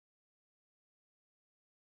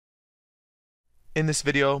In this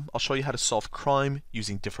video, I'll show you how to solve crime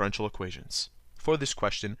using differential equations. For this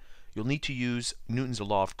question, you'll need to use Newton's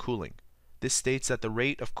law of cooling. This states that the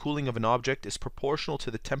rate of cooling of an object is proportional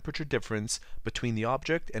to the temperature difference between the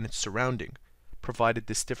object and its surrounding, provided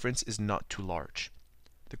this difference is not too large.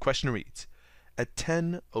 The question reads, at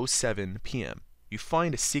 10:07 p.m., you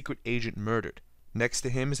find a secret agent murdered. Next to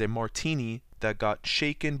him is a martini that got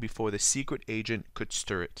shaken before the secret agent could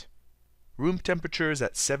stir it. Room temperature is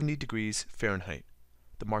at 70 degrees Fahrenheit.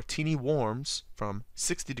 The martini warms from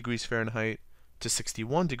 60 degrees Fahrenheit to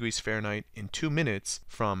 61 degrees Fahrenheit in 2 minutes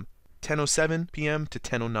from 10:07 p.m. to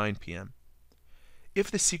 10:09 p.m. If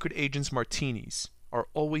the secret agent's martinis are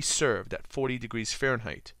always served at 40 degrees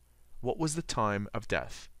Fahrenheit, what was the time of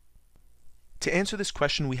death? To answer this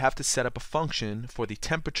question, we have to set up a function for the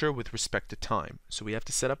temperature with respect to time. So we have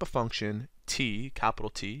to set up a function t, capital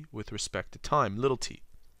T, with respect to time, little t.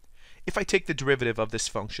 If I take the derivative of this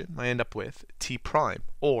function, I end up with t prime,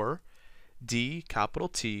 or d capital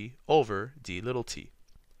T over d little t.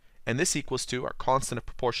 And this equals to our constant of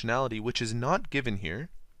proportionality, which is not given here,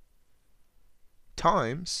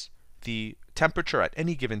 times the temperature at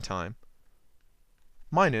any given time,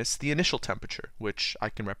 minus the initial temperature, which I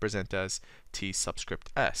can represent as T subscript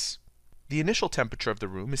S. The initial temperature of the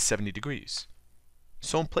room is 70 degrees.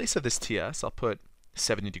 So in place of this Ts, I'll put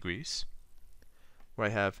 70 degrees, where I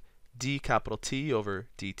have d capital T over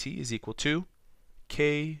dt is equal to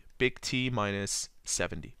K big T minus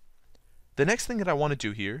 70. The next thing that I want to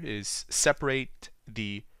do here is separate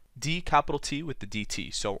the d capital T with the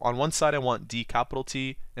dt. So on one side I want d capital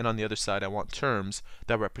T, and on the other side I want terms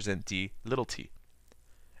that represent d little t.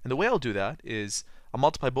 And the way I'll do that is I'll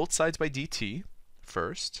multiply both sides by dt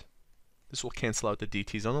first. This will cancel out the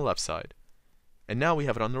dt's on the left side. And now we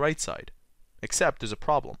have it on the right side. Except there's a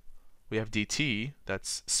problem. We have dt,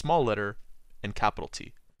 that's small letter, and capital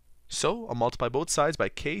T. So I'll multiply both sides by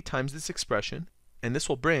k times this expression, and this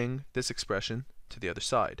will bring this expression to the other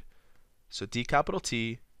side. So d capital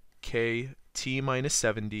T, k t minus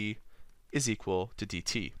 70 is equal to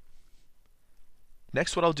dt.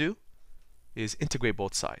 Next, what I'll do is integrate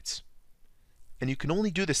both sides. And you can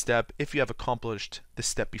only do this step if you have accomplished the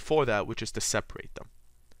step before that, which is to separate them.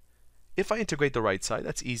 If I integrate the right side,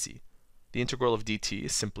 that's easy. The integral of dt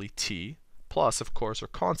is simply t, plus, of course, or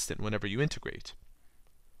constant whenever you integrate.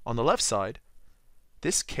 On the left side,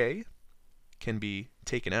 this k can be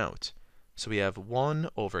taken out. So we have 1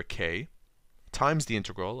 over k times the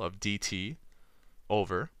integral of dt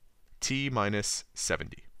over t minus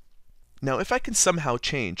 70. Now, if I can somehow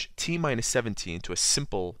change t minus 70 into a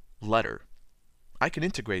simple letter, I can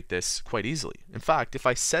integrate this quite easily. In fact, if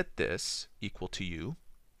I set this equal to u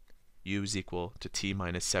is equal to t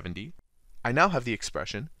minus 70, I now have the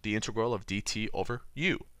expression, the integral of dt over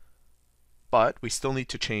u. But we still need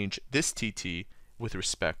to change this tt with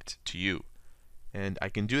respect to u. And I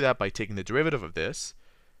can do that by taking the derivative of this,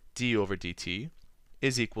 d over dt,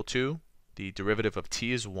 is equal to, the derivative of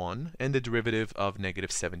t is 1, and the derivative of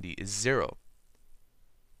negative 70 is 0.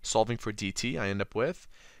 Solving for dt, I end up with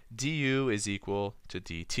du is equal to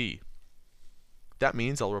dt. That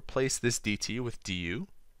means I'll replace this dt with du,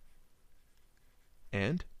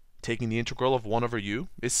 and taking the integral of 1 over u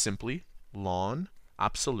is simply ln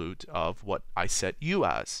absolute of what I set u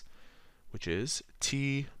as, which is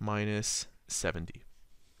t minus 70.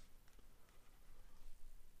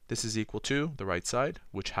 This is equal to the right side,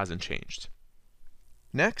 which hasn't changed.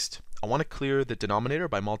 Next, I want to clear the denominator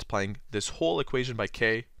by multiplying this whole equation by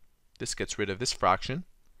k. This gets rid of this fraction,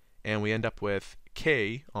 and we end up with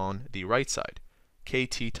k on the right side,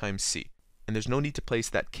 kt times c. And there's no need to place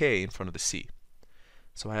that k in front of the c.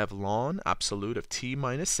 So I have ln absolute of t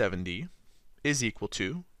minus 70 is equal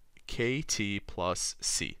to kt plus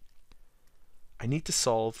c. I need to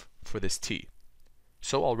solve for this t.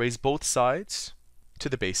 So I'll raise both sides to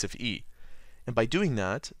the base of e. And by doing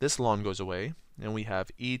that, this ln goes away, and we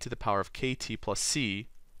have e to the power of kt plus c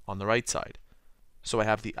on the right side. So I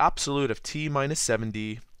have the absolute of t minus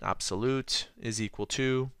 70, absolute, is equal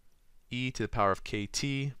to e to the power of kt,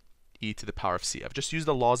 e to the power of c. I've just used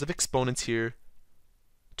the laws of exponents here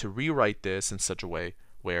to rewrite this in such a way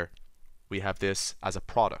where we have this as a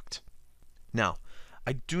product. Now,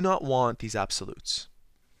 I do not want these absolutes.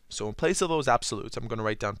 So in place of those absolutes, I'm going to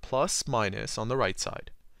write down plus minus on the right side.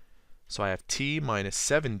 So I have t minus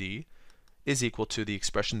 70 is equal to the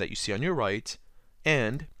expression that you see on your right,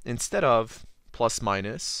 and instead of plus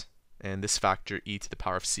minus and this factor e to the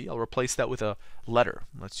power of c, I'll replace that with a letter.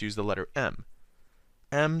 Let's use the letter m.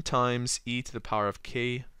 m times e to the power of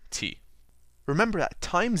kt. Remember, at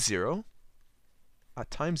time 0, the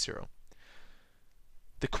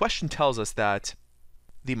question tells us that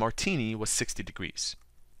the martini was 60 degrees.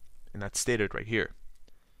 And that's stated right here.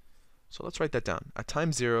 So let's write that down. At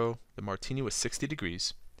time 0, the martini was 60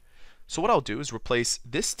 degrees. So what I'll do is replace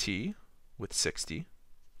this t with 60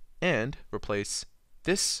 and replace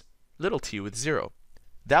this little t with 0.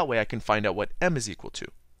 That way I can find out what m is equal to.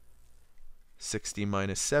 60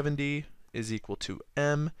 minus 70 is equal to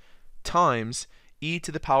m times e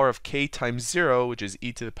to the power of k times 0, which is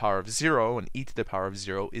e to the power of 0, and e to the power of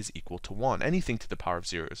 0 is equal to 1. Anything to the power of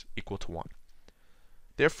 0 is equal to 1.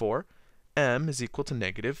 Therefore, m is equal to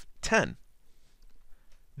negative 10.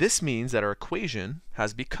 This means that our equation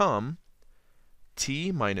has become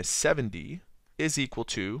t minus 70 is equal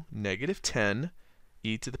to negative 10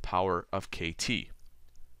 e to the power of kt.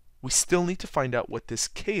 We still need to find out what this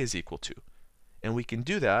k is equal to. And we can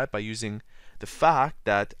do that by using the fact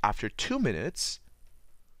that after 2 minutes,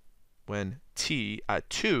 when t at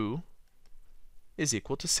 2 is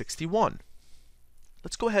equal to 61.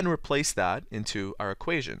 Let's go ahead and replace that into our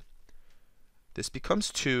equation. This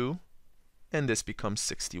becomes 2, and this becomes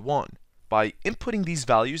 61. By inputting these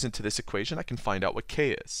values into this equation, I can find out what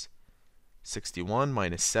k is. 61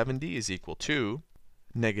 minus 70 is equal to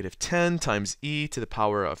negative 10 times e to the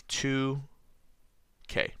power of 2k.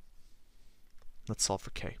 Let's solve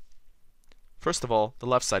for k. First of all, the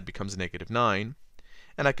left side becomes negative 9,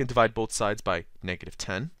 and I can divide both sides by negative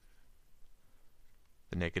 10.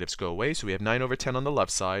 The negatives go away, so we have 9 over 10 on the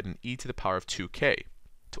left side and e to the power of 2k.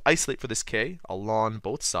 To isolate for this k, I'll ln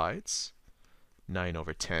both sides, 9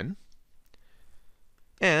 over 10.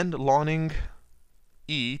 And lnning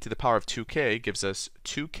e to the power of 2k gives us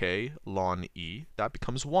 2k ln e. That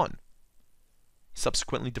becomes 1.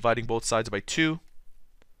 Subsequently dividing both sides by 2,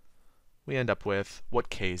 we end up with what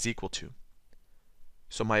k is equal to.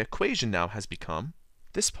 So my equation now has become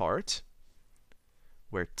this part,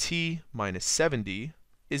 where t minus 70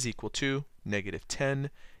 is equal to negative 10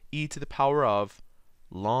 e to the power of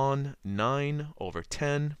ln 9 over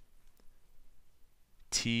 10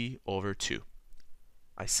 t over 2.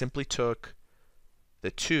 I simply took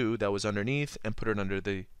the 2 that was underneath and put it under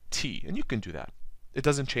the t, and you can do that. It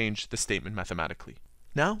doesn't change the statement mathematically.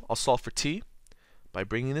 Now I'll solve for t by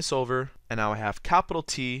bringing this over, and now I have capital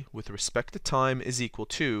T with respect to time is equal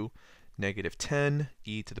to negative 10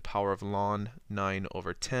 e to the power of ln 9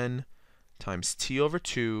 over 10 times t over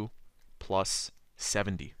 2 plus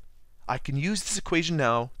 70. I can use this equation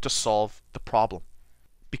now to solve the problem.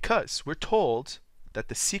 Because we're told that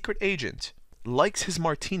the secret agent likes his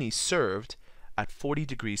martini served at 40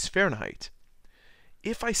 degrees Fahrenheit.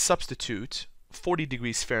 If I substitute 40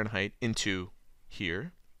 degrees Fahrenheit into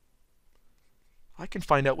here, I can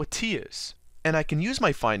find out what t is. And I can use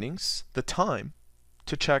my findings, the time,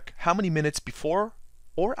 to check how many minutes before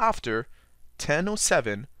or after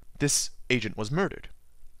 10:07 this agent was murdered.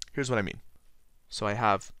 Here's what I mean. So I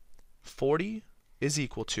have 40 is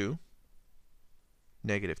equal to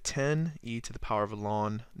negative 10 e to the power of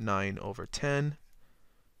ln 9 over 10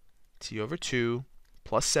 t over 2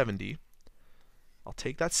 plus 70. I'll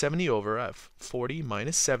take that 70 over. I have 40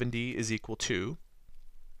 minus 70 is equal to,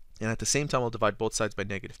 and at the same time I'll divide both sides by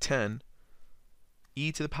negative 10,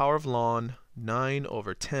 e to the power of ln 9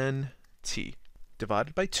 over 10 t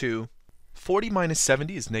divided by 2. 40 minus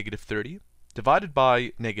 70 is negative 30. Divided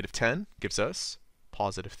by negative 10 gives us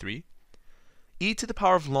positive 3. E to the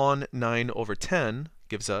power of ln 9 over 10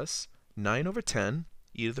 gives us 9 over 10.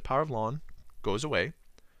 E to the power of ln goes away.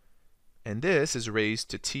 And this is raised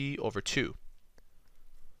to t over 2.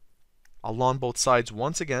 I'll ln both sides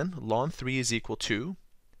once again. Ln 3 is equal to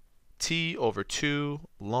t over 2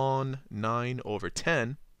 ln 9 over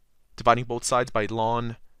 10. Dividing both sides by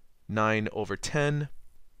ln 9 over 10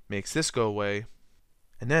 makes this go away.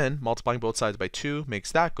 And then multiplying both sides by 2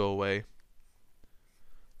 makes that go away.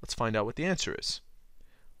 Let's find out what the answer is.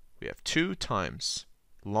 We have 2 times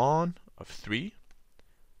ln of 3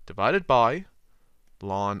 divided by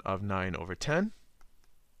ln of 9 over 10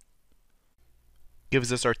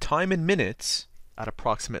 gives us our time in minutes at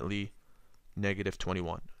approximately negative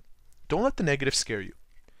 21. Don't let the negative scare you,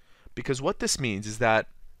 because what this means is that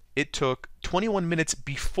it took 21 minutes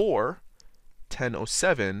before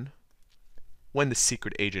 10:07 when the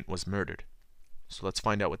secret agent was murdered. So let's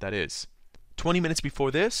find out what that is. 20 minutes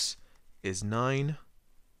before this is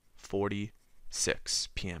 9:46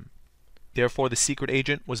 p.m. Therefore, the secret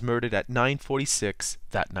agent was murdered at 9:46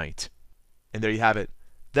 that night. And there you have it.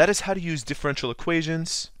 That is how to use differential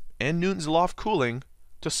equations and Newton's law of cooling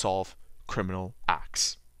to solve criminal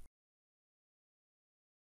acts.